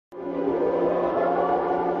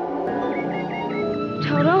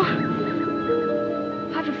Toto,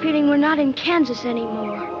 I have a feeling we're not in Kansas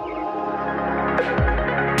anymore.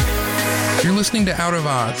 You're listening to Out of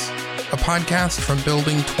Oz, a podcast from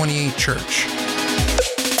Building 28 Church.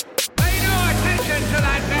 Pay no attention to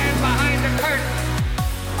that man behind the curtain.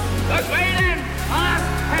 The great Oz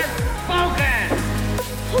has spoken.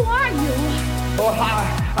 Who are you? Oh,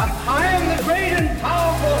 I am the great and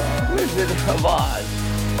powerful Wizard of Oz.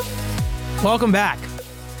 Welcome back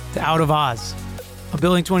to Out of Oz, a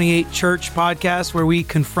Building 28 Church podcast where we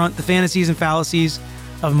confront the fantasies and fallacies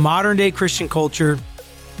of modern-day Christian culture.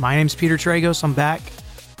 My name's Peter Tragos. I'm back,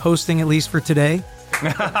 hosting at least for today.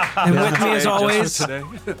 And with me, as always,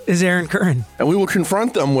 is Aaron Curran. And we will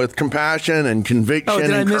confront them with compassion and conviction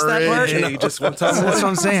did I and miss that part? courage. Hey, just one time. That's what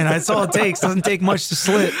I'm saying. That's all it takes. Doesn't take much to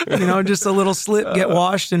slip. Just a little slip, get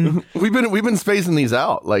washed, and We've been spacing these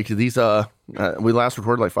out. Like these, we last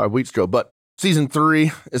recorded like 5 weeks ago, but season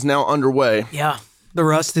 3 is now underway. yeah, the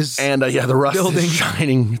rust is And the rust building. is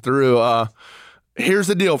shining through. Here's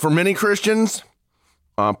the deal. For many Christians,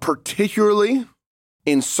 particularly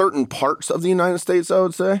in certain parts of the United States, I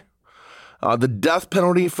would say, the death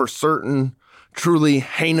penalty for certain truly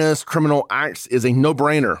heinous criminal acts is a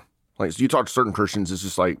no-brainer. Like, so you talk to certain Christians, it's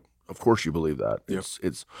just like, of course you believe that. Yep.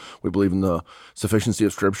 We believe in the sufficiency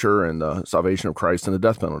of Scripture and the salvation of Christ and the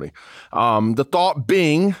death penalty. The thought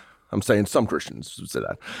being, I'm saying some Christians would say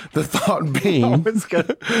that. The thought being,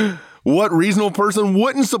 what reasonable person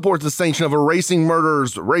wouldn't support the sanction of erasing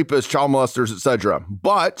murderers, rapists, child molesters, etc.?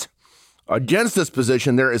 But against this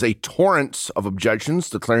position, there is a torrent of objections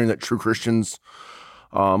declaring that true Christians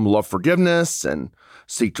love forgiveness and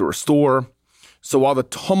seek to restore. So while the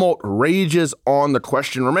tumult rages on, the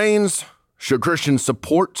question remains, should Christians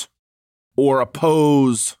support or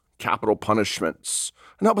oppose capital punishments?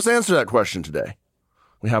 And help us answer that question today,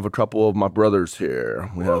 we have a couple of my brothers here.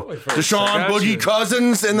 We have Deshaun Boogie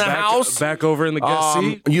Cousins in the house. Back over in the guest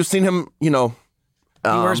seat. You've seen him, he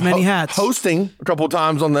wears many hats. hosting a couple of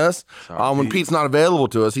times on this. When Pete's not available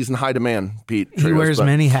to us, he's in high demand, Pete. He wears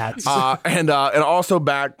many hats. And also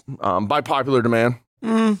back by popular demand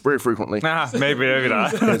very frequently. Maybe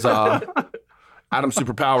not. Is Adam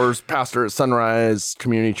Superpowers, pastor at Sunrise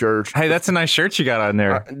Community Church. Hey, that's a nice shirt you got on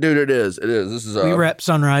there. Dude, it is. This is We rep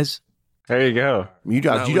Sunrise. There you go. You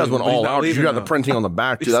guys went all out. You got the printing on the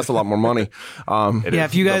back too. That's a lot more money. Yeah,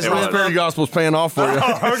 if you guys live Prosperity Gospel's paying off for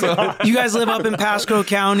you. you guys live up in Pasco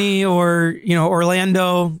County or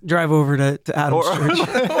Orlando, drive over to Adam's Church.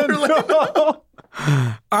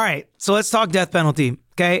 All right, so let's talk death penalty,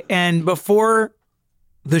 okay? And before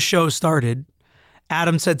the show started,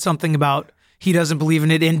 Adam said something about he doesn't believe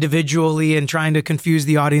in it individually and trying to confuse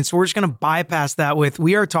the audience. So we're just going to bypass that with,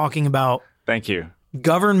 we are talking about Thank you.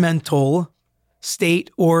 governmental,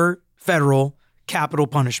 state or federal capital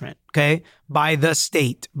punishment, okay? By the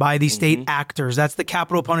state, by the state actors. That's the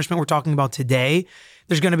capital punishment we're talking about today.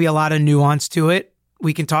 There's going to be a lot of nuance to it.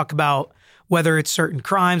 We can talk about whether it's certain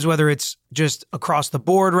crimes, whether it's just across the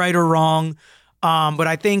board, right or wrong. But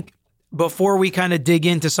I think before we kind of dig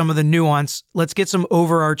into some of the nuance, let's get some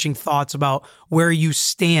overarching thoughts about where you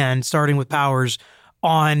stand, starting with Powers,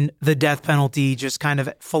 on the death penalty, just kind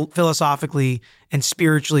of philosophically and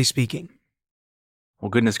spiritually speaking. Well,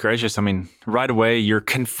 goodness gracious. I mean, right away, you're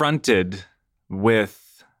confronted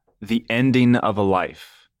with the ending of a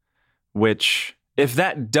life, which, if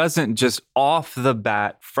that doesn't just off the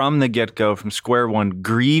bat, from the get-go, from square one,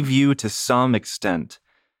 grieve you to some extent,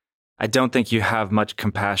 I don't think you have much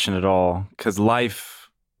compassion at all, because life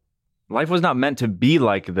was not meant to be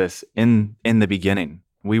like this in the beginning.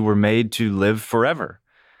 We were made to live forever.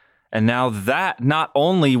 And now that not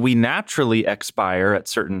only we naturally expire at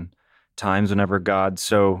certain times whenever God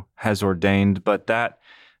so has ordained, but that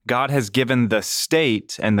God has given the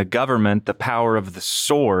state and the government the power of the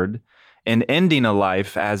sword in ending a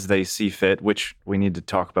life as they see fit, which we need to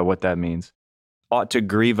talk about what that means, ought to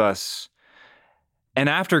grieve us. And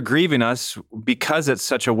after grieving us, because it's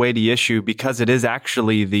such a weighty issue, because it is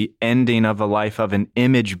actually the ending of a life of an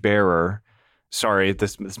image bearer. Sorry,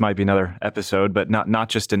 this might be another episode, but not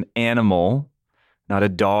just an animal, not a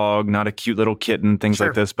dog, not a cute little kitten, things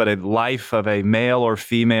like this, but a life of a male or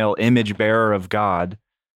female image bearer of God.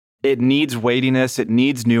 It needs weightiness, it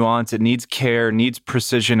needs nuance, it needs care, it needs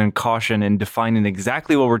precision and caution in defining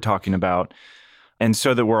exactly what we're talking about. And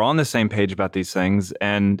so that we're on the same page about these things,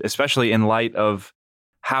 and especially in light of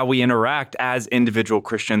how we interact as individual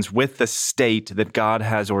Christians with the state that God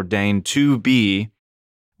has ordained to be,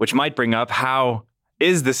 which might bring up, how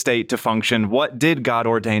is the state to function? What did God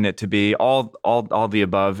ordain it to be? All the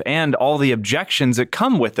above, and all the objections that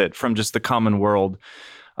come with it from just the common world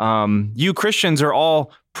You Christians are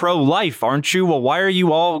all pro-life, aren't you? Well, why are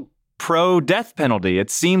you all pro-death penalty? It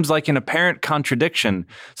seems like an apparent contradiction.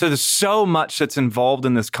 So there's so much that's involved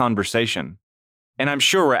in this conversation. And I'm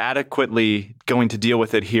sure we're adequately going to deal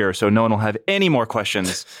with it here, so no one will have any more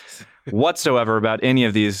questions whatsoever about any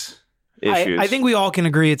of these issues. I think we all can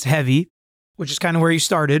agree it's heavy, which is kind of where you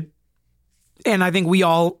started. And I think we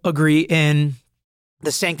all agree in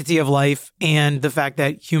the sanctity of life and the fact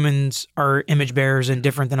that humans are image bearers and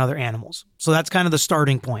different than other animals. So that's kind of the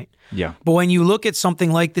starting point. Yeah. But when you look at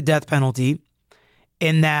something like the death penalty,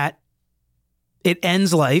 in that it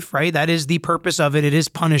ends life, right? That is the purpose of it. It is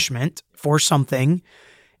punishment for something.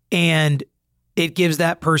 And it gives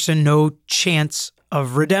that person no chance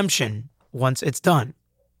of redemption once it's done,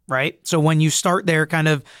 right? So when you start there, kind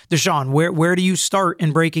of, Deshaun, where do you start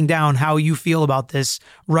in breaking down how you feel about this,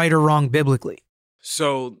 right or wrong biblically?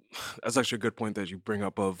 So that's actually a good point that you bring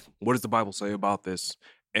up of what does the Bible say about this?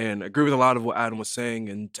 And I agree with a lot of what Adam was saying.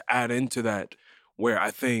 And to add into that, where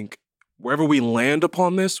I think wherever we land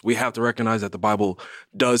upon this, we have to recognize that the Bible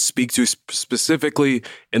does speak to specifically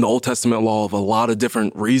in the Old Testament law of a lot of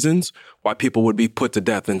different reasons why people would be put to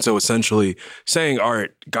death. And so essentially saying, all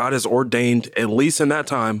right, God has ordained, at least in that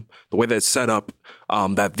time, the way that it's set up,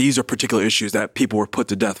 that these are particular issues that people were put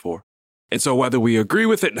to death for. And so whether we agree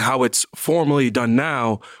with it and how it's formally done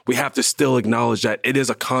now, we have to still acknowledge that it is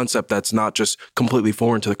a concept that's not just completely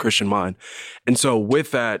foreign to the Christian mind. And so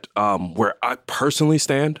with that, where I personally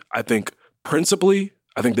stand, I think principally,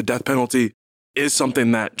 I think the death penalty is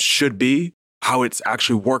something that should be. How it's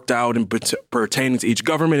actually worked out and pertaining to each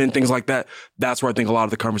government and things like that. That's where I think a lot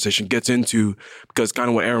of the conversation gets into, because kind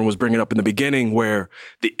of what Aaron was bringing up in the beginning, where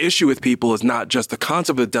the issue with people is not just the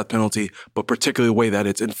concept of the death penalty, but particularly the way that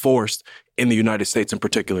it's enforced in the United States in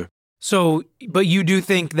particular. So, but you do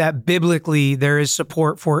think that biblically there is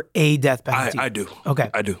support for a death penalty? I do.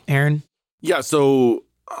 Okay. I do. Aaron? Yeah, so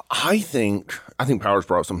I think Powers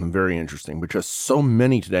brought up something very interesting, because so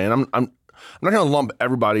many today, and I'm not going to lump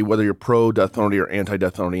everybody, whether you're pro-death penalty or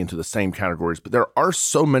anti-death penalty, into the same categories, but there are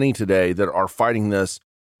so many today that are fighting this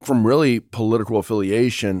from really political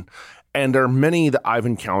affiliation, and there are many that I've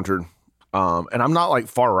encountered, and I'm not like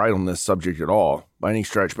far right on this subject at all by any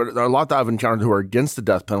stretch, but there are a lot that I've encountered who are against the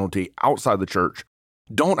death penalty outside the church,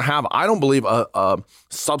 I don't believe a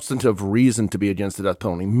substantive reason to be against the death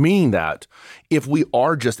penalty, meaning that if we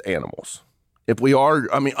are just animals, if we are,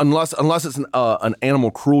 I mean, unless it's an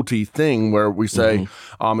animal cruelty thing where we say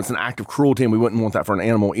it's an act of cruelty and we wouldn't want that for an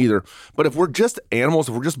animal either. But if we're just animals,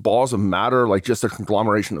 if we're just balls of matter, like just a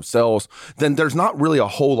conglomeration of cells, then there's not really a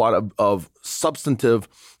whole lot of substantive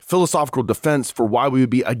philosophical defense for why we would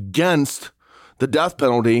be against the death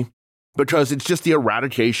penalty, because it's just the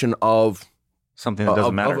eradication of something that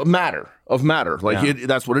doesn't matter. Of matter. Like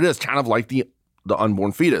that's what it is. Kind of like the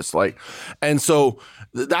unborn fetus. And so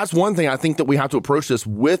that's one thing I think that we have to approach this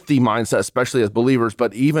with the mindset, especially as believers,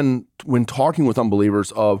 but even when talking with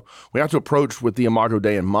unbelievers, we have to approach with the Imago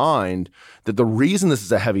Dei in mind, that the reason this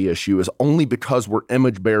is a heavy issue is only because we're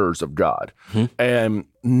image bearers of God. And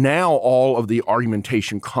now all of the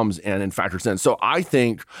argumentation comes in and factors in. So I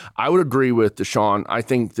think I would agree with Deshaun. I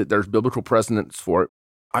think that there's biblical precedence for it.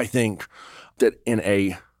 I think that in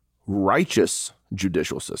a righteous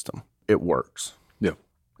judicial system, it works. Yeah.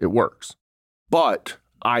 It works. But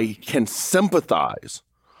I can sympathize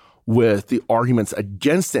with the arguments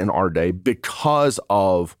against it in our day because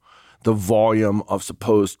of the volume of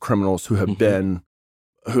supposed criminals who have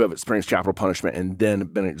who have experienced capital punishment and then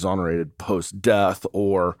been exonerated post-death,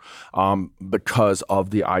 or because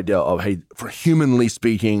of the idea of, hey, for humanly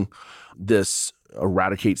speaking, this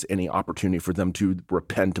eradicates any opportunity for them to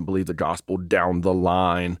repent and believe the gospel down the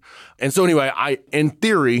line. And so anyway, in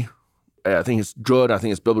theory, I think it's good. I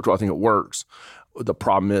think it's biblical. I think it works. The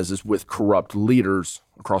problem is with corrupt leaders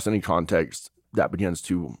across any context, that begins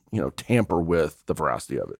to, tamper with the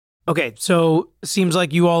veracity of it. Okay, so it seems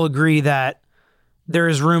like you all agree that there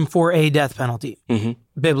is room for a death penalty,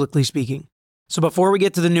 biblically speaking. So before we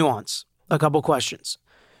get to the nuance, a couple questions.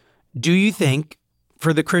 Do you think,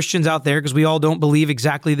 for the Christians out there, because we all don't believe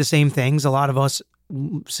exactly the same things, a lot of us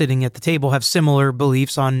sitting at the table have similar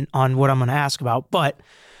beliefs on what I'm going to ask about, but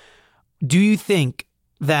do you think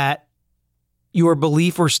that your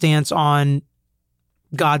belief or stance on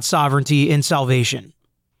God's sovereignty in salvation,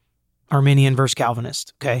 Arminian versus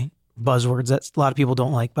Calvinist, okay, buzzwords that a lot of people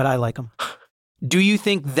don't like, but I like them. Do you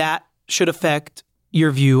think that should affect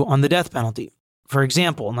your view on the death penalty? For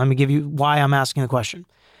example, and let me give you why I'm asking the question.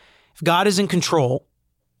 If God is in control,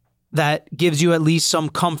 that gives you at least some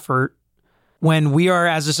comfort when we are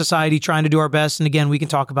as a society trying to do our best. And again, we can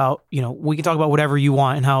talk about whatever you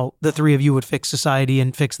want and how the three of you would fix society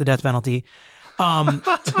and fix the death penalty.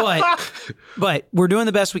 But we're doing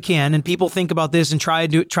the best we can, and people think about this and try to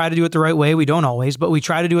do it the right way. We don't always, but we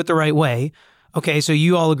try to do it the right way. Okay, so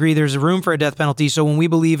you all agree there's a room for a death penalty. So when we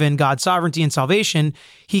believe in God's sovereignty and salvation,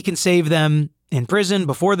 he can save them in prison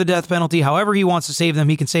before the death penalty. However he wants to save them,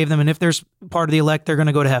 he can save them. And if there's part of the elect, they're going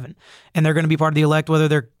to go to heaven. And they're going to be part of the elect, whether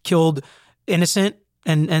they're killed innocent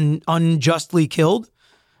and unjustly killed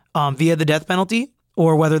via the death penalty,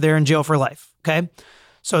 or whether they're in jail for life. Okay?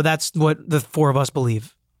 So that's what the four of us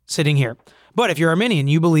believe sitting here. But if you're Arminian,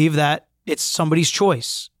 you believe that it's somebody's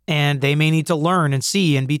choice and they may need to learn and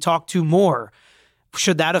see and be talked to more.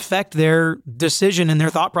 Should that affect their decision and their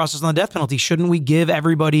thought process on the death penalty? Shouldn't we give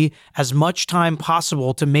everybody as much time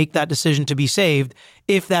possible to make that decision to be saved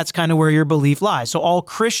if that's kind of where your belief lies? So all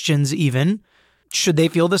Christians even, should they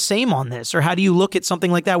feel the same on this? Or how do you look at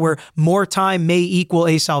something like that where more time may equal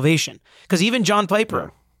a salvation? Because even John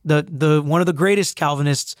Piper, the one of the greatest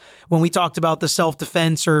Calvinists, when we talked about the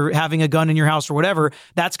self-defense or having a gun in your house or whatever,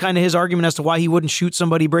 that's kind of his argument as to why he wouldn't shoot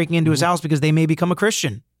somebody breaking into his house, because they may become a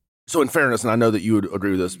Christian. So in fairness, and I know that you would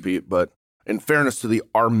agree with this, Pete, but in fairness to the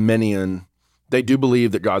Arminian, they do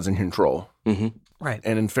believe that God's in control. Mm-hmm. Right.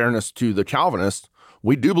 And in fairness to the Calvinist,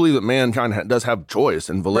 we do believe that mankind does have choice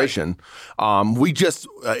and volition. Right.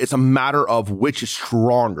 It's a matter of which is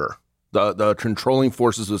stronger. The controlling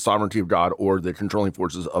forces of the sovereignty of God or the controlling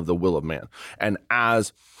forces of the will of man. And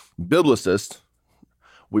as biblicists,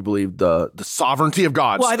 we believe the sovereignty of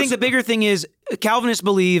God. Well, I think the bigger thing is Calvinists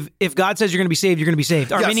believe if God says you're going to be saved, you're going to be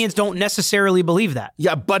saved. Arminians don't necessarily believe that.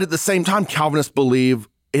 Yeah, but at the same time, Calvinists believe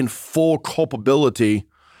in full culpability.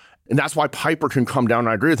 And that's why Piper can come down, and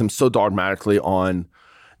I agree with him so dogmatically on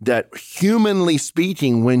that, humanly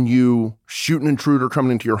speaking, when you shoot an intruder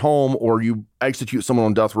coming into your home or you execute someone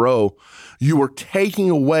on death row, you are taking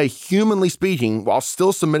away, humanly speaking, while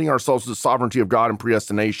still submitting ourselves to the sovereignty of God and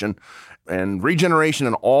predestination and regeneration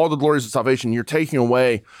and all the glories of salvation, you're taking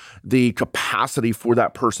away the capacity for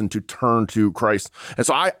that person to turn to Christ. And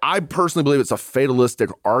so I personally believe it's a fatalistic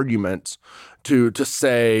argument to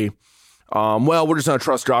say, well, we're just going to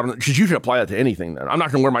trust God, because you can apply that to anything then. I'm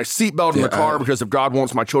not going to wear my seatbelt in the car because if God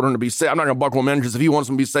wants my children to be saved, I'm not going to buckle them in because if he wants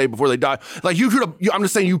them to be saved before they die. Like I'm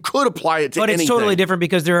just saying you could apply it to anything. But it's totally different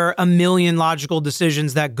because there are a million logical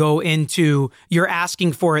decisions that go into you're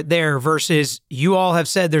asking for it there versus you all have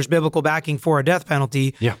said there's biblical backing for a death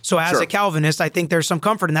penalty. Yeah. So as a Calvinist, I think there's some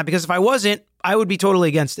comfort in that, because if I wasn't, I would be totally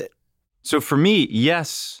against it. So for me,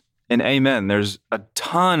 yes and amen. There's a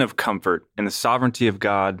ton of comfort in the sovereignty of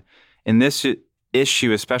God in this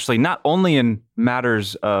issue, especially not only in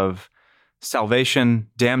matters of salvation,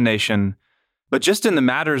 damnation, but just in the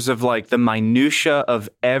matters of like the minutia of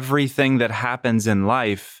everything that happens in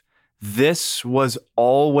life. This was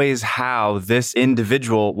always how this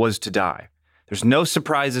individual was to die. There's no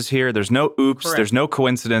surprises here. There's no oops. Correct. There's no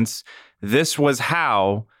coincidence. This was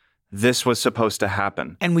how this was supposed to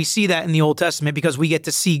happen. And we see that in the Old Testament because we get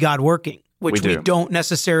to see God working, which we don't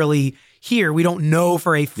necessarily hear. We don't know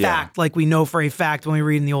for a fact like we know for a fact when we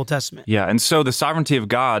read in the Old Testament. Yeah, and so the sovereignty of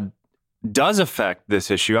God does affect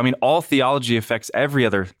this issue. I mean, all theology affects every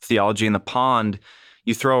other theology. In the pond,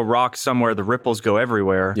 you throw a rock somewhere, the ripples go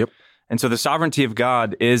everywhere. Yep. And so the sovereignty of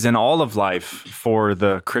God is in all of life for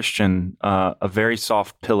the Christian a very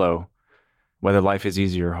soft pillow, whether life is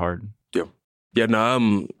easy or hard. Yeah. Yeah, no,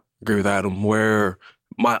 I agree with Adam, where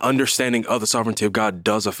my understanding of the sovereignty of God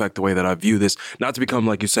does affect the way that I view this. Not to become,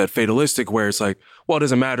 like you said, fatalistic, where it's like, well, it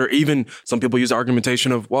doesn't matter. Even some people use the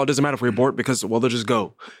argumentation of, well, it doesn't matter if we abort because, well, they'll just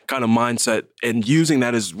go kind of mindset. And using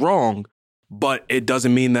that is wrong, but it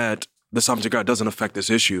doesn't mean that the sovereignty of God doesn't affect this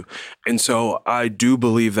issue. And so I do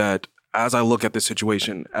believe that as I look at this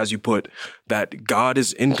situation, as you put, that God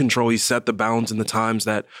is in control. He set the bounds and the times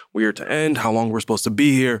that we are to end, how long we're supposed to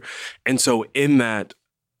be here. And so in that,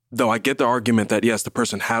 though I get the argument that, yes, the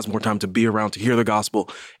person has more time to be around to hear the gospel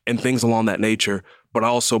and things along that nature, but I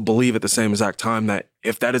also believe at the same exact time that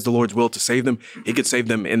if that is the Lord's will to save them, he could save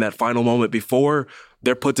them in that final moment before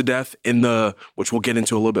they're put to death, in the, which we'll get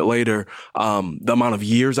into a little bit later, the amount of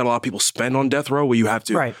years that a lot of people spend on death row, where you have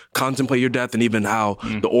to contemplate your death, and even how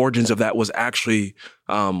the origins of that was actually,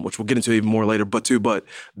 which we'll get into even more later, but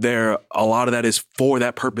there, a lot of that is for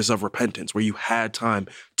that purpose of repentance, where you had time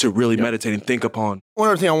to really meditate and think upon. One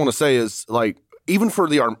other thing I want to say is, like, even for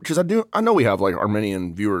the, because I know we have like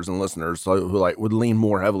Arminian viewers and listeners who like would lean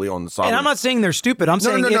more heavily on the sovereignty. And I'm not saying they're stupid. I'm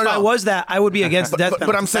saying if I was that, I would be against the death penalty.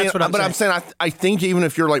 But I'm saying, I think even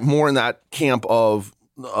if you're like more in that camp of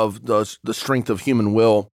the strength of human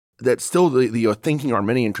will, that still the thinking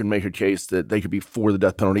Arminian could make a case that they could be for the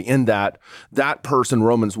death penalty, in that person,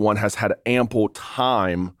 Romans 1, has had ample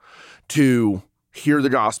time to hear the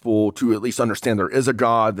gospel, to at least understand there is a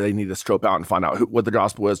God. They need to scope out and find out what the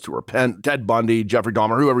gospel is, to repent. Ted Bundy, Jeffrey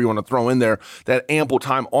Dahmer, whoever you want to throw in there, that ample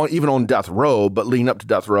time, even on death row, but leading up to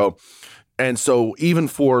death row. And so even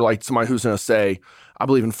for like somebody who's going to say, I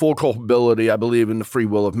believe in full culpability, I believe in the free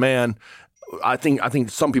will of man, I think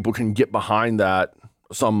some people can get behind that.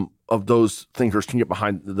 Some of those thinkers can get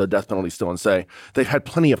behind the death penalty still and say they've had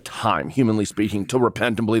plenty of time, humanly speaking, to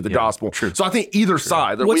repent and believe the gospel. True. So I think either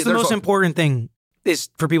side. What's the most important thing is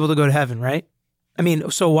for people to go to heaven, right? I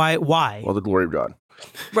mean, so why? Well, the glory of God.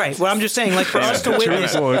 Right. Well, I'm just saying, like, for us to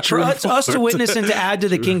witness, us to witness and to add to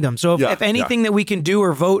the kingdom. So if anything that we can do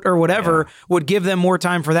or vote or whatever would give them more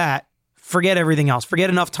time for that, forget everything else. Forget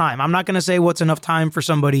enough time. I'm not going to say what's enough time for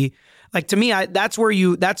somebody. Like, to me,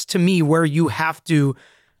 that's to me where you have to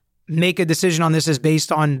make a decision on this is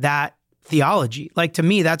based on that theology. Like, to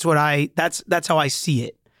me, that's how I see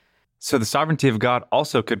it. So the sovereignty of God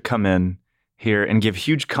also could come in here and give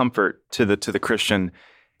huge comfort to the Christian,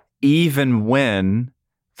 even when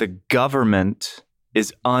the government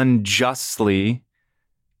is unjustly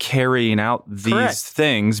carrying out these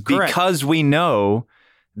things, because we know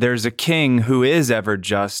there's a king who is ever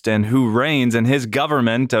just and who reigns, and his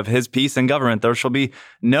government, of his peace and government, there shall be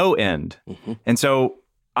no end. Mm-hmm. And so,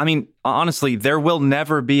 I mean, honestly, there will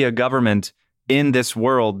never be a government in this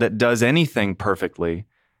world that does anything perfectly.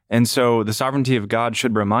 And so the sovereignty of God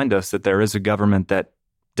should remind us that there is a government that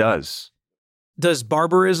does. Does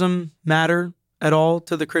barbarism matter at all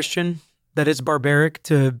to the Christian? That it's barbaric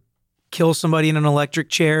to kill somebody in an electric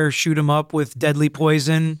chair, shoot him up with deadly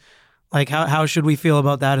poison? Like, how should we feel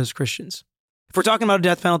about that as Christians? If we're talking about a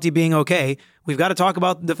death penalty being okay, we've got to talk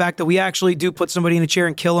about the fact that we actually do put somebody in a chair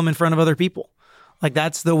and kill them in front of other people. Like,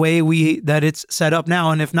 that's the way that it's set up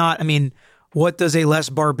now. And if not, I mean, what does a less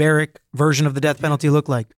barbaric version of the death penalty look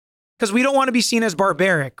like? Because we don't want to be seen as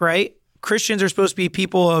barbaric, right? Christians are supposed to be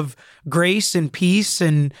people of grace and peace,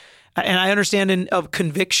 and I understand of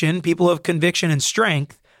conviction, people of conviction and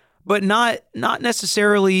strength, but not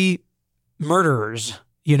necessarily murderers,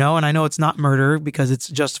 you know? And I know it's not murder because it's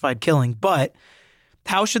justified killing, but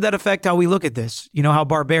how should that affect how we look at this? You know, how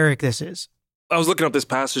barbaric this is. I was looking up this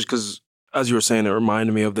passage because, as you were saying, it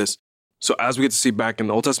reminded me of this. So as we get to see back in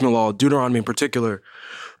the Old Testament law, Deuteronomy in particular,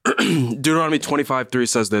 Deuteronomy 25:3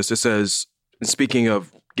 says this. It says, speaking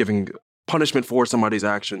of giving punishment for somebody's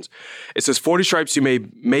actions, it says, 40 stripes you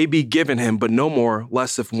may be given him, but no more,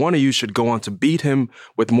 lest if one of you should go on to beat him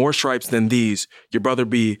with more stripes than these, your brother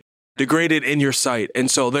be degraded in your sight. And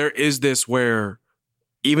so there is this where,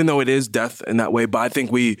 even though it is death in that way, but I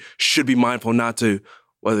think we should be mindful not to,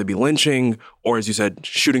 whether it be lynching or, as you said,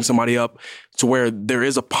 shooting somebody up, to where there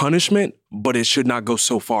is a punishment, but it should not go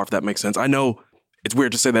so far, if that makes sense. I know it's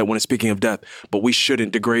weird to say that when it's speaking of death, but we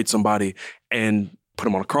shouldn't degrade somebody and put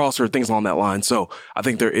them on a cross or things along that line. So I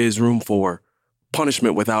think there is room for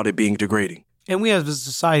punishment without it being degrading. And we as a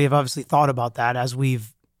society have obviously thought about that as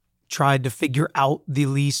we've tried to figure out the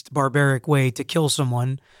least barbaric way to kill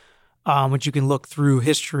someone, which you can look through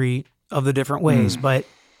history of the different ways. But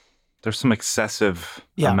there's some excessive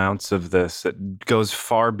amounts of this that goes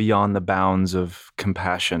far beyond the bounds of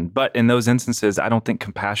compassion. But in those instances, I don't think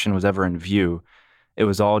compassion was ever in view. It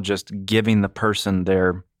was all just giving the person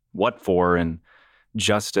their what for and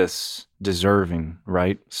justice deserving,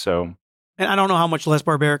 right? So, and I don't know how much less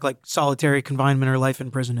barbaric like solitary confinement or life in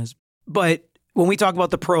prison is. But when we talk about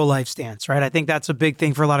the pro-life stance, right, I think that's a big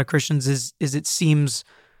thing for a lot of Christians is it seems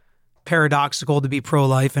paradoxical to be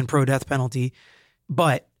pro-life and pro-death penalty.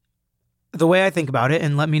 But the way I think about it,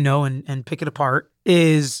 and let me know and pick it apart,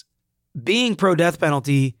 is being pro-death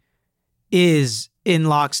penalty is in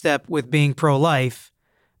lockstep with being pro-life,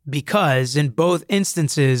 because in both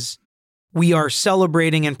instances, we are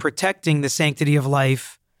celebrating and protecting the sanctity of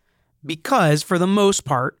life, because for the most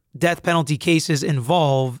part, death penalty cases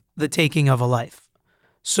involve the taking of a life.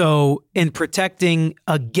 So in protecting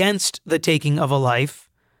against the taking of a life,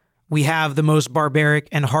 we have the most barbaric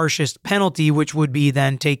and harshest penalty, which would be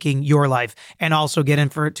then taking your life, and also get in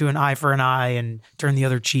to an eye for an eye and turn the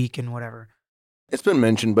other cheek and whatever. It's been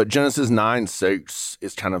mentioned, but Genesis 9:6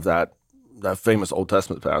 is kind of that famous Old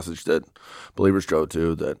Testament passage that believers go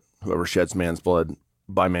to, that whoever sheds man's blood,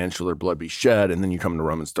 by man shall their blood be shed. And then you come to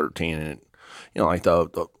Romans 13, and like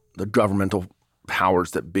the governmental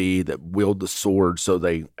powers that be that wield the sword, so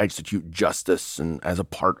they execute justice, and as a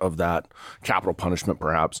part of that, capital punishment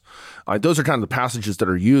perhaps. Those are kind of the passages that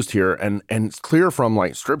are used here, and it's clear from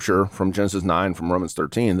like Scripture, from Genesis 9, from Romans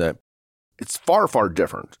 13, that it's far, far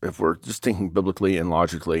different if we're just thinking biblically and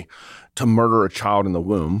logically to murder a child in the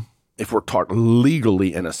womb. If we're taught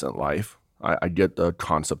legally innocent life, I get the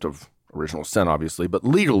concept of original sin, obviously, but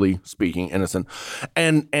legally speaking, innocent,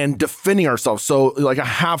 and defending ourselves. So, like, I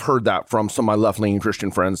have heard that from some of my left-leaning Christian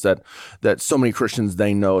friends that so many Christians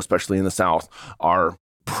they know, especially in the South, are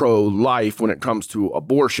pro-life when it comes to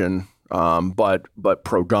abortion, but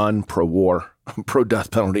pro-gun, pro-war, pro-death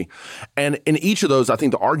penalty. And in each of those, I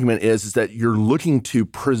think the argument is that you're looking to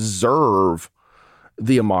preserve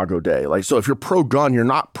the Imago Dei. Like, so if you're pro-gun, you're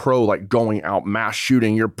not pro like going out mass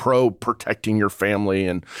shooting. You're pro protecting your family.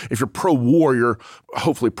 And if you're pro-war, you're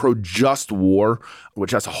hopefully pro-just war,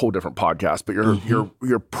 which that's a whole different podcast. But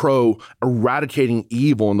you're pro eradicating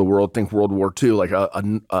evil in the world. Think World War II, like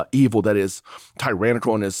a evil that is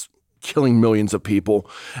tyrannical and is killing millions of people.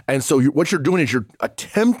 And so what you're doing is you're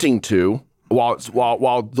attempting to,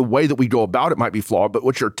 while the way that we go about it might be flawed, but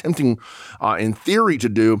what you're attempting in theory to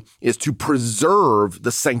do is to preserve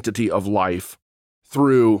the sanctity of life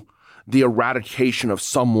through the eradication of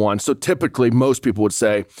someone. So typically most people would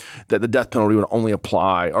say that the death penalty would only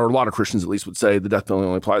apply, or a lot of Christians at least would say the death penalty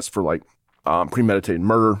only applies for like premeditated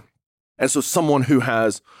murder. And so someone who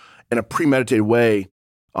has in a premeditated way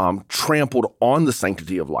trampled on the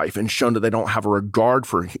sanctity of life and shown that they don't have a regard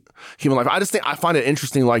for human life. I find it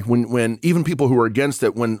interesting, like when even people who are against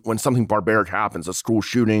it, when something barbaric happens, a school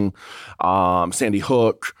shooting, Sandy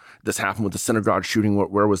Hook, this happened with the synagogue shooting.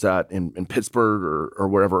 Where was that? In Pittsburgh or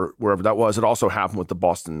wherever that was. It also happened with the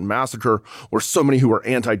Boston massacre, where so many who were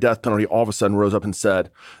anti-death penalty all of a sudden rose up and said,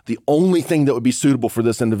 the only thing that would be suitable for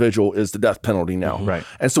this individual is the death penalty now. Right.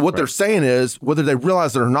 And so what they're saying is, whether they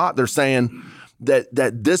realize it or not, they're saying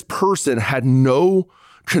that this person had no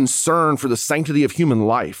concern for the sanctity of human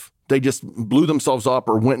life. They just blew themselves up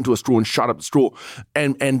or went into a school and shot up the school.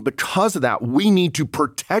 And because of that, we need to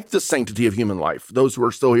protect the sanctity of human life, those who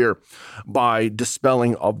are still here, by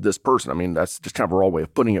dispelling of this person. I mean, that's just kind of a raw way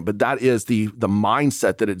of putting it, but that is the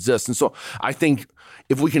mindset that exists. And so I think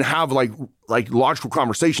if we can have like logical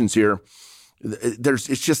conversations here,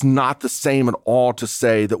 it's just not the same at all to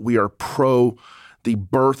say that we are pro the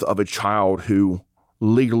birth of a child who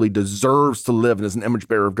legally deserves to live and is an image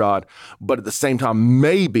bearer of God, but at the same time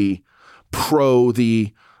maybe pro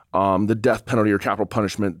the death penalty or capital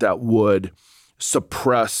punishment that would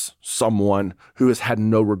suppress someone who has had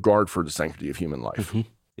no regard for the sanctity of human life. Mm-hmm.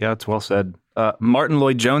 Yeah, it's well said. Martin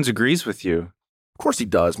Lloyd-Jones agrees with you. Of course he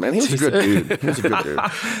does, man. He was a good dude. He was a good dude.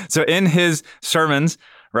 So in his sermons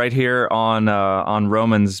right here on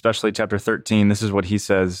Romans, especially chapter 13, this is what he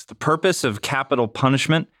says. The purpose of capital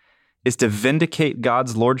punishment is to vindicate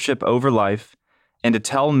God's lordship over life and to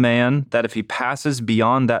tell man that if he passes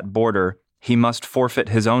beyond that border, he must forfeit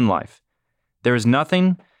his own life. There is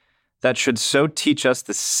nothing that should so teach us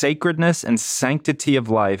the sacredness and sanctity of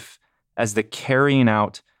life as the carrying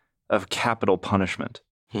out of capital punishment.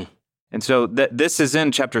 And so this is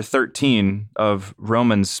in chapter 13 of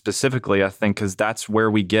Romans specifically, I think, because that's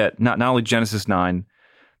where we get not only Genesis 9,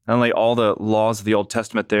 not only all the laws of the Old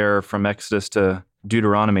Testament there from Exodus to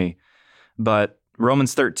Deuteronomy, but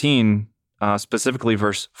Romans 13, specifically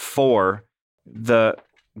verse 4, the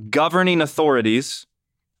governing authorities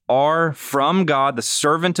are from God, the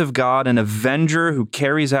servant of God, an avenger who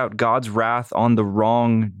carries out God's wrath on the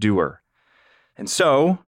wrongdoer. And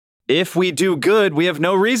so, if we do good, we have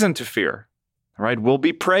no reason to fear, right? We'll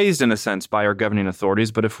be praised in a sense by our governing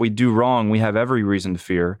authorities, but if we do wrong, we have every reason to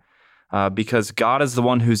fear because God is the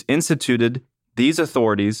one who's instituted these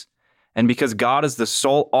authorities, and because God is the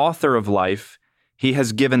sole author of life, he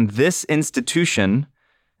has given this institution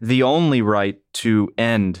the only right to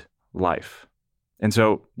end life. And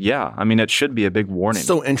so, yeah, I mean, it should be a big warning.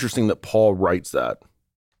 So interesting that Paul writes that.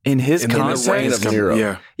 In his context, the reign of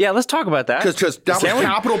Nero. Yeah, let's talk about that. Because that was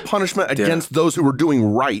capital punishment against those who were doing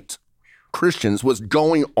right. Christians was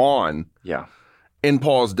going on in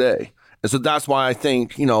Paul's day. And so that's why I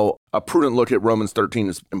think, a prudent look at Romans 13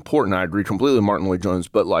 is important. I agree completely with Martin Lloyd-Jones.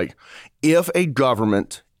 But like, if a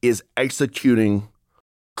government is executing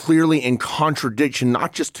clearly in contradiction,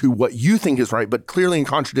 not just to what you think is right, but clearly in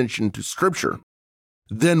contradiction to Scripture,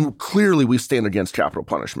 then clearly we stand against capital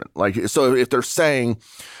punishment. Like, so if they're saying,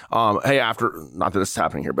 hey, not that this is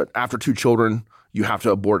happening here, but after 2 children, you have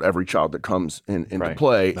to abort every child that comes into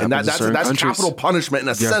play. And that's capital punishment in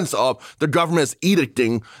a sense of the government is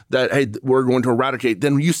edicting that, hey, we're going to eradicate.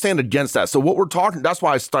 Then you stand against that. So what we're talking, that's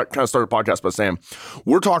why I started the podcast by saying,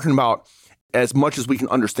 we're talking about as much as we can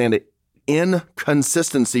understand it in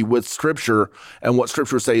consistency with Scripture and what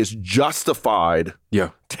Scripture say is justified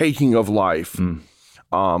taking of life.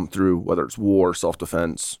 Through whether it's war,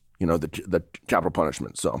 self-defense, the capital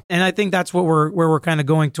punishment. So, And I think that's what we're kind of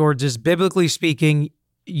going towards is, biblically speaking,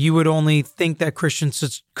 you would only think that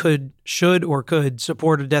Christians should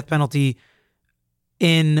support a death penalty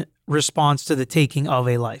in response to the taking of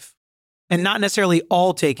a life, and not necessarily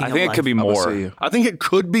all taking. I think it could be I would more. say- I think it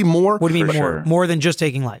could be more. What do you mean For more? sure. More than just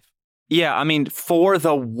taking life? Yeah, I mean, for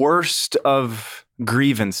the worst of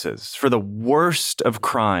grievances, for the worst of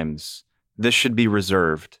crimes, this should be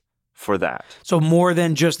reserved for that. So more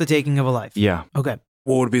than just the taking of a life. Yeah. Okay.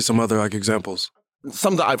 What would be some other like examples?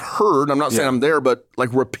 Some that I've heard, I'm not saying Yeah. I'm there, but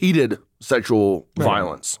like repeated sexual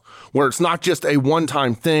violence, where it's not just a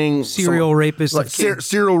one-time thing. Serial rapist. Like of kids.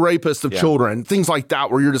 serial rapist of children, things like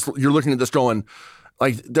that, where you're looking at this going,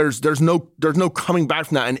 like there's no coming back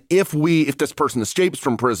from that. And if this person escapes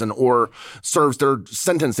from prison or serves their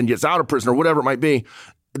sentence and gets out of prison or whatever it might be,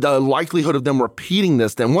 the likelihood of them repeating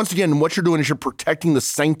this, then once again, what you're doing is you're protecting the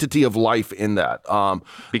sanctity of life in that.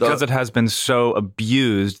 Because it has been so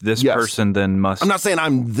abused, this Yes. person then must. I'm not saying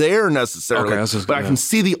I'm there necessarily, Okay, that's just- but I yeah. can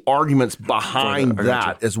see the arguments behind I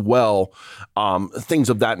got that as well. Things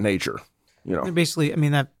of that nature, Basically, I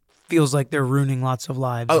mean, that feels like they're ruining lots of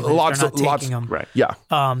lives. even if they're not taking them. Right. Yeah.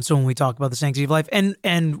 So when we talk about the sanctity of life,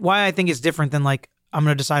 and why I think it's different than like, I'm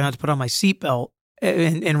going to decide not to put on my seatbelt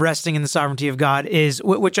and resting in the sovereignty of God, is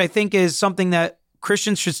which I think is something that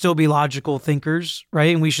Christians should still be logical thinkers,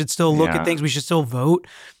 right? And we should still look Yeah. at things. We should still vote.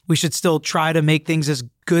 We should still try to make things as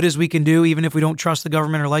good as we can do, even if we don't trust the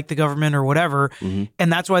government or like the government or whatever.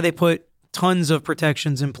 And that's why they put tons of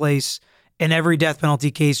protections in place in every death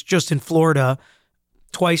penalty case. Just in Florida,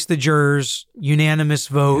 twice the jurors, unanimous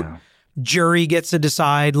vote. Yeah. Jury gets to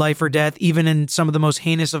decide life or death. Even in some of the most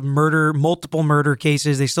heinous of murder, multiple murder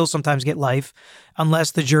cases, they still sometimes get life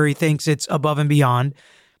unless the jury thinks it's above and beyond.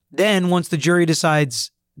 Then once the jury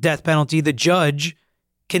decides death penalty, the judge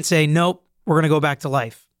can say, nope, we're going to go back to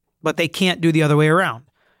life. But they can't do the other way around.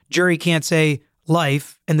 Jury can't say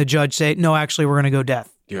life and the judge say, no, actually, we're going to go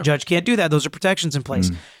death. Yeah. Judge can't do that. Those are protections in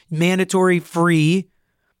place. Mandatory free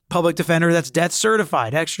public defender that's death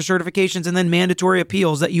certified, extra certifications, and then mandatory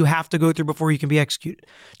appeals that you have to go through before you can be executed.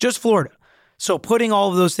 Just Florida. So putting all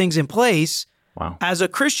of those things in place, Wow. as a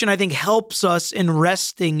Christian, I think helps us in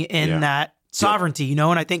resting in that sovereignty, and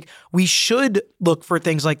I think we should look for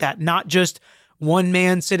things like that, not just one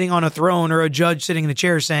man sitting on a throne or a judge sitting in a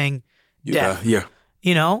chair saying death. Yeah.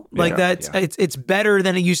 Like that's it's better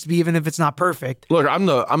than it used to be, even if it's not perfect. Look,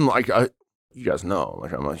 you guys know,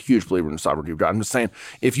 like I'm a huge believer in the sovereignty of God. I'm just saying,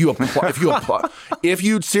 we've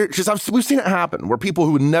seen it happen where people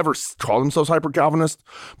who would never call themselves hyper-Calvinist,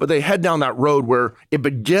 but they head down that road where it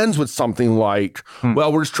begins with something like,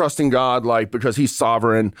 well, we're just trusting God, like, because he's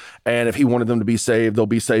sovereign. And if he wanted them to be saved, they'll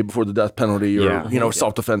be saved before the death penalty or,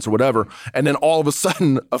 self-defense or whatever. And then all of a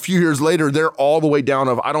sudden, a few years later, they're all the way down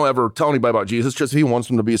of, I don't ever tell anybody about Jesus, just if he wants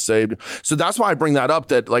them to be saved. So that's why I bring that up,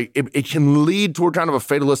 that like, it can lead toward kind of a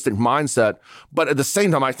fatalistic mindset. But at the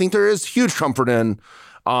same time, I think there is huge comfort in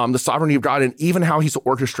the sovereignty of God and even how he's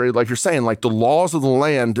orchestrated, like you're saying, like the laws of the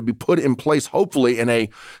land to be put in place, hopefully in a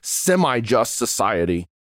semi-just society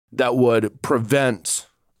that would prevent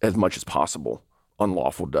as much as possible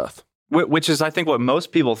unlawful death. Which is, I think, what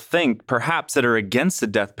most people think, perhaps that are against the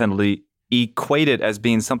death penalty, equate it as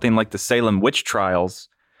being something like the Salem witch trials.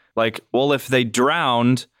 Like, well, if they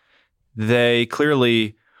drowned, they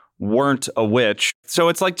clearly weren't a witch. So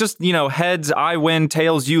it's like just, heads, I win,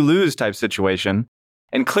 tails, you lose type situation.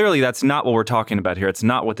 And clearly that's not what we're talking about here. It's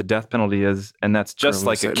not what the death penalty is. And that's just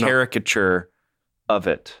like a caricature of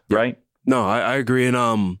it, right? No, I agree.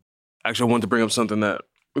 And actually, I wanted to bring up something that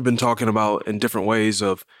we've been talking about in different ways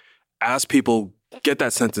of, as people get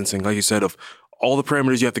that sentencing, like you said, of all the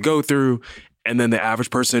parameters you have to go through. And then the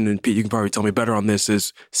average person, and Pete, you can probably tell me better on this,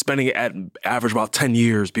 is spending at average about 10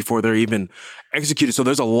 years before they're even executed. So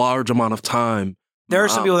there's a large amount of time. There are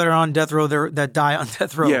some people that are on death row that die on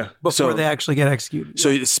death row before they actually get executed. So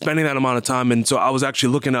you're spending that amount of time. And so I was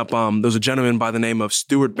actually looking up, there's a gentleman by the name of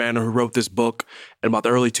Stuart Banner who wrote this book in about the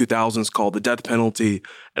early 2000s called The Death Penalty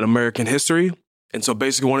in American History. And so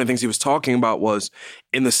basically one of the things he was talking about was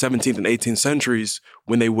in the 17th and 18th centuries,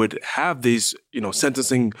 when they would have these,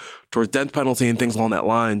 sentencing towards death penalty and things along that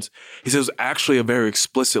lines, he says it was actually a very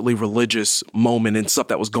explicitly religious moment and stuff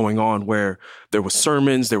that was going on where there was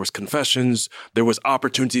sermons, there was confessions, there was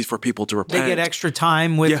opportunities for people to repent. They get extra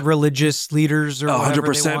time with religious leaders or whatever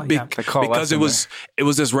 100%, they want. Yeah. because it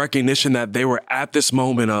was this recognition that they were at this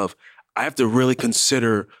moment of, I have to really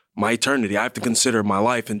consider my eternity. I have to consider my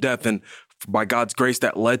life and death. And by God's grace,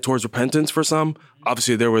 that led towards repentance for some.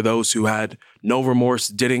 Obviously, there were those who had no remorse,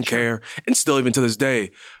 didn't care, and still even to this day.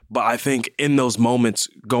 But I think in those moments,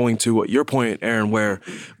 going to what your point, Aaron, where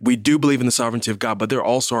we do believe in the sovereignty of God, but there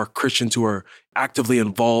also are Christians who are actively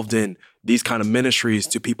involved in these kind of ministries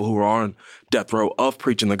to people who are on death row, of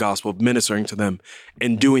preaching the gospel, of ministering to them,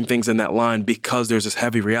 and doing things in that line because there's this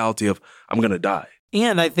heavy reality of, I'm going to die.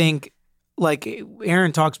 And I think, like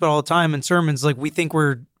Aaron talks about all the time in sermons, like we think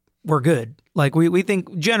we're good. Like we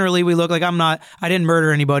think generally we look like I didn't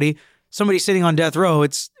murder anybody. Somebody sitting on death row,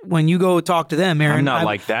 it's when you go talk to them, Aaron. I'm not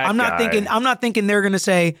like that I'm not guy. I'm not thinking they're going to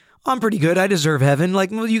say, I'm pretty good, I deserve heaven.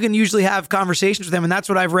 Like, well, you can usually have conversations with them. And that's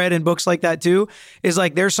what I've read in books like that too, is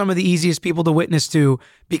like they're some of the easiest people to witness to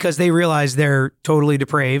because they realize they're totally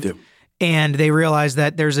depraved. Yeah. And they realize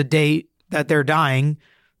that there's a date that they're dying.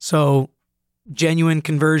 So genuine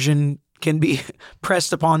conversion can be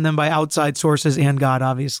pressed upon them by outside sources and God,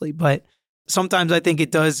 obviously. But sometimes I think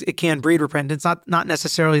it can breed repentance. Not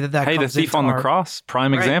necessarily that Hey, the comes thief into on the our- cross,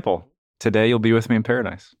 prime Right. example. Today you'll be with me in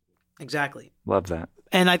paradise. Exactly. Love that.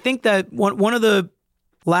 And I think that one of the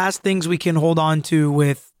last things we can hold on to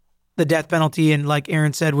with the death penalty and, like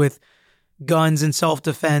Aaron said, with guns and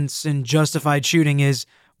self-defense and justified shooting is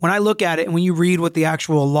when I look at it and when you read what the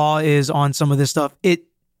actual law is on some of this stuff, it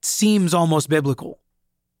seems almost biblical.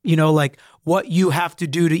 You know, like what you have to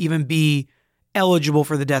do to even be eligible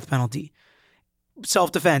for the death penalty.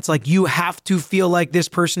 Self-defense, like you have to feel like this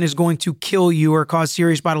person is going to kill you or cause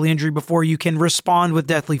serious bodily injury before you can respond with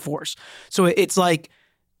deathly force. So it's like,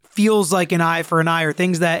 feels like an eye for an eye or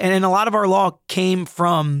things that, and a lot of our law came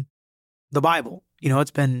from the Bible. You know,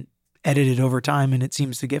 it's been edited over time and it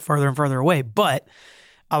seems to get further and further away, but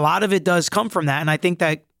a lot of it does come from that. And I think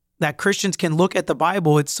that Christians can look at the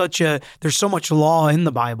Bible. There's so much law in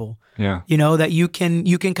the Bible, Yeah. you know, that you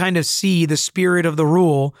can kind of see the spirit of the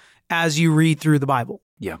rule as you read through the Bible.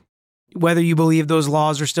 Yeah. Whether you believe those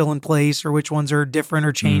laws are still in place or which ones are different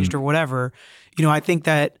or changed or whatever, you know, I think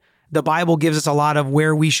that the Bible gives us a lot of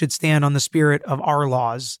where we should stand on the spirit of our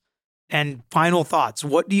laws. And final thoughts.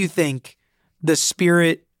 What do you think the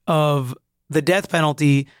spirit of the death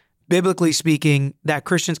penalty, biblically speaking, that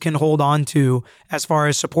Christians can hold on to as far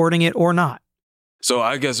as supporting it or not? So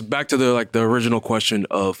I guess back to the original question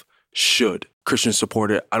of should Christians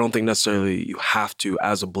support it? I don't think necessarily you have to,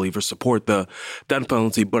 as a believer, support the death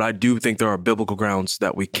penalty, but I do think there are biblical grounds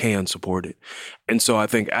that we can support it. And so I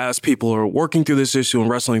think as people are working through this issue and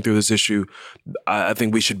wrestling through this issue, I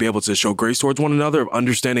think we should be able to show grace towards one another, of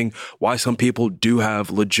understanding why some people do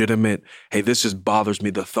have legitimate, hey, this just bothers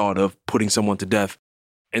me, the thought of putting someone to death.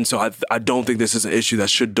 And so I don't think this is an issue that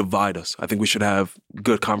should divide us. I think we should have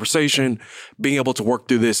good conversation, being able to work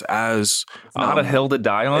through this as... It's not a hill to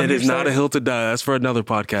die on. It is not a hill to die. That's for another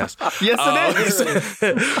podcast. Yes,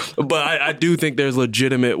 it is. But I do think there's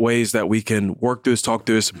legitimate ways that we can work through this, talk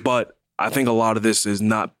through this. But I think a lot of this is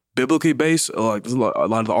not biblically based. Like a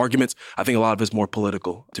lot of the arguments, I think a lot of it's more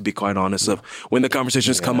political, to be quite honest. Of when the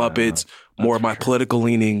conversations come up, it's more of my political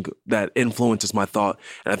leaning that influences my thought.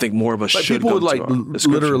 And I think more of a But should people go would to the scriptures.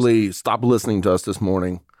 literally stop listening to us this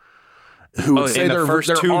morning who would say in the they're first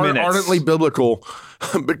 2 minutes. ardently biblical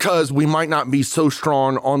because we might not be so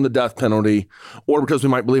strong on the death penalty or because we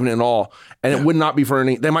might believe in it at all. And it would not be for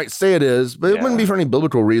any, they might say it is, but it wouldn't be for any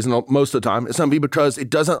biblical reason most of the time. It's going to be because it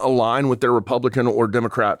doesn't align with their Republican or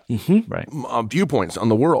Democrat Right. viewpoints on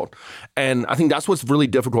the world. And I think that's what's really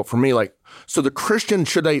difficult for me. Like, so the Christian,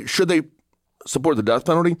 should they support the death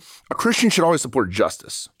penalty? A Christian should always support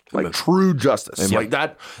justice. Like true justice, like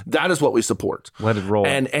that is what we support. Let it roll.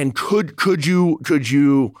 And could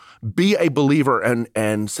you be a believer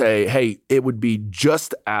and say, hey, it would be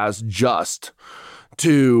just as just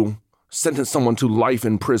to sentence someone to life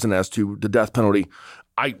in prison as to the death penalty?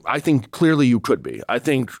 I think clearly you could be. I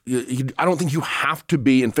don't think you have to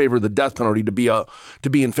be in favor of the death penalty to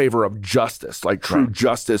be in favor of justice, like true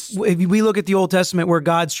justice. If we look at the Old Testament where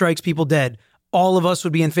God strikes people dead, all of us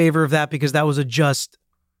would be in favor of that because that was a just.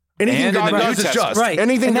 Anything And in God the New does is Testament. just. Right.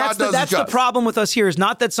 Anything and God that's does is that's just. the problem with us here is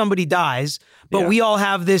not that somebody dies, but we all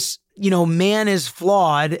have this, man is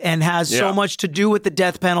flawed and has so much to do with the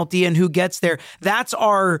death penalty and who gets there. That's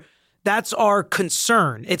our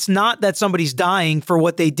concern. It's not that somebody's dying for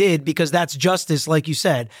what they did because that's justice, like you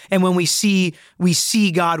said. And when we see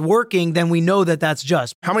God working, then we know that that's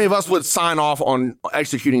just. How many of us would sign off on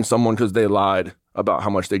executing someone because they lied about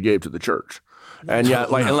how much they gave to the church? And yet,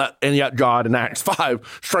 and yet, God in Acts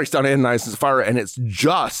 5 strikes down Ananias and Sapphira, and it's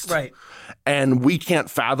just. Right. And we can't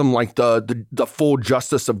fathom like the full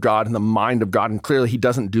justice of God and the mind of God. And clearly, He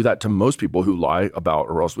doesn't do that to most people who lie about,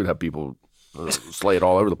 or else we'd have people slay it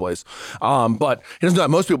all over the place. But he doesn't do that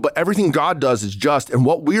most people. But everything God does is just. And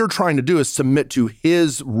what we're trying to do is submit to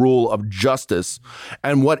his rule of justice.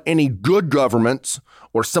 And what any good government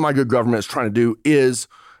or semi-good government is trying to do is,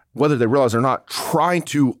 whether they realize it or not, trying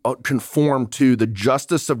to conform to the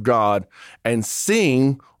justice of God and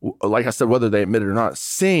seeing, like I said, whether they admit it or not,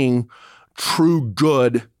 seeing true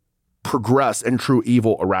good progress and true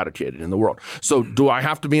evil eradicated in the world. So do I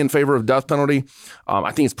have to be in favor of death penalty?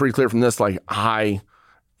 I think it's pretty clear from this, like I,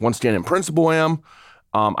 once again, in principle am.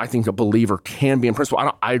 I think a believer can be in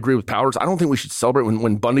principle. I agree with Powers. I don't think we should celebrate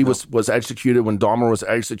when Bundy was executed, when Dahmer was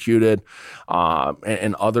executed,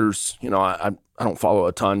 and others. You know, I don't follow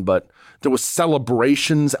a ton, but there was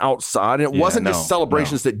celebrations outside. And it wasn't just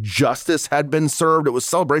celebrations that justice had been served. It was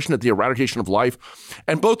celebration at the eradication of life.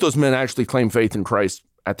 And both those men actually claimed faith in Christ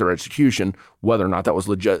at their execution. Whether or not that was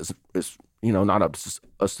legit is not up to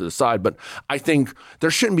us to decide. But I think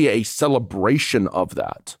there shouldn't be a celebration of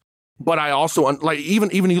that. But I also like even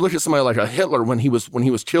you look at somebody like a Hitler when he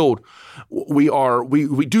was killed, we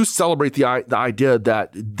do celebrate the idea that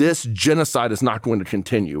this genocide is not going to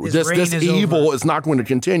continue. This evil is not going to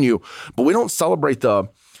continue. But we don't celebrate the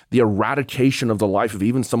eradication of the life of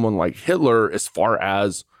even someone like Hitler, as far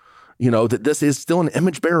as that this is still an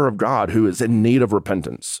image bearer of God who is in need of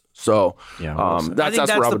repentance. So I think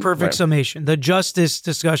that's the perfect summation. The justice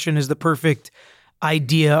discussion is the perfect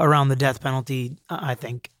idea around the death penalty, I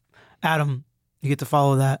think. Adam, you get to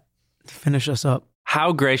follow that to finish us up.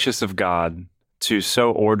 How gracious of God to so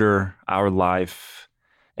order our life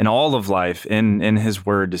and all of life in his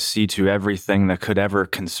word to see to everything that could ever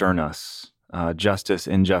concern us. Justice,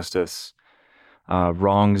 injustice,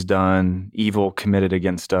 wrongs done, evil committed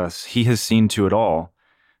against us. He has seen to it all.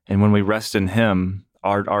 And when we rest in him,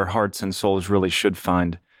 our hearts and souls really should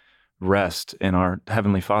find rest in our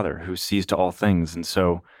Heavenly Father who sees to all things. And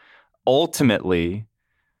so ultimately,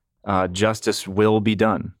 justice will be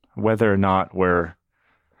done, whether or not we're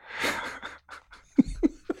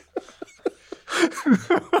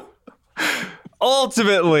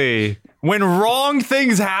ultimately, when wrong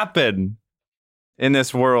things happen in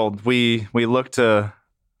this world, we look to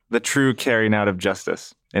the true carrying out of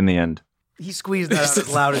justice in the end. He squeezed that out as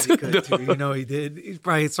loud as he could, too. He did. He's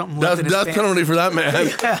probably something left in his death penalty for that man.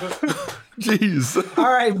 Jeez.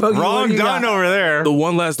 All right, Boogie, wrong done over there. The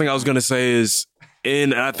one last thing I was going to say is,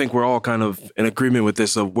 and I think we're all kind of in agreement with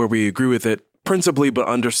this, of where we agree with it principally, but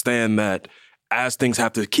understand that as things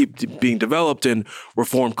have to keep being developed and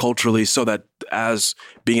reformed culturally, so that as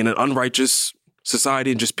being in an unrighteous society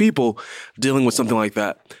and just people dealing with something like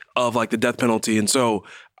that, of like the death penalty. And so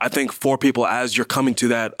I think for people, as you're coming to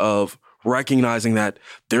that of recognizing that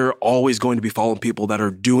there are always going to be fallen people that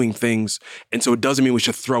are doing things. And so it doesn't mean we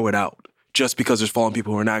should throw it out just because there's fallen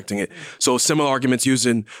people who are enacting it. So similar arguments used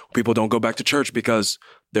in people don't go back to church because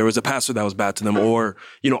there was a pastor that was bad to them, or,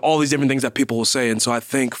 all these different things that people will say. And so I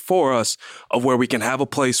think for us, of where we can have a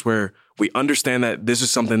place where we understand that this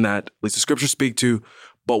is something that at least the scriptures speak to,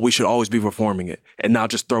 but we should always be reforming it and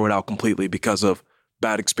not just throw it out completely because of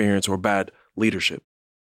bad experience or bad leadership.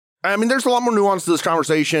 I mean, there's a lot more nuance to this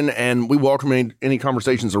conversation, and we welcome any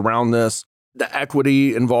conversations around this. The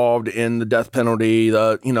equity involved in the death penalty,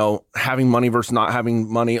 having money versus not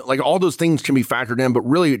having money, like all those things can be factored in, but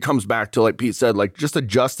really it comes back to, like Pete said, like just a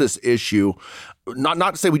justice issue. Not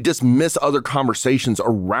to say we dismiss other conversations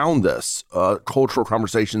around this, cultural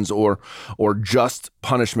conversations or just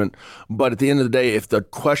punishment. But at the end of the day, if the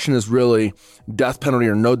question is really death penalty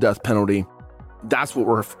or no death penalty, that's what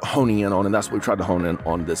we're honing in on, and that's what we tried to hone in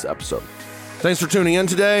on this episode. Thanks for tuning in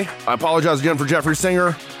today. I apologize again for Jeffrey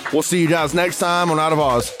Singer. We'll see you guys next time on Out of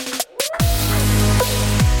Oz.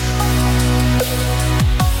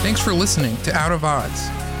 Thanks for listening to Out of Oz.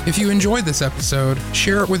 If you enjoyed this episode,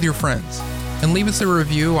 share it with your friends and leave us a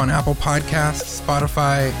review on Apple Podcasts,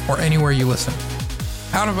 Spotify, or anywhere you listen.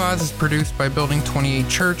 Out of Oz is produced by Building 28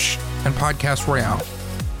 Church and Podcast Royale.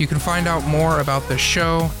 You can find out more about the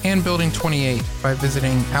show and Building 28 by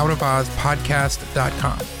visiting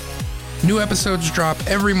outofozpodcast.com. New episodes drop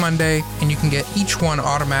every Monday, and you can get each one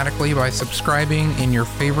automatically by subscribing in your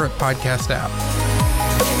favorite podcast app.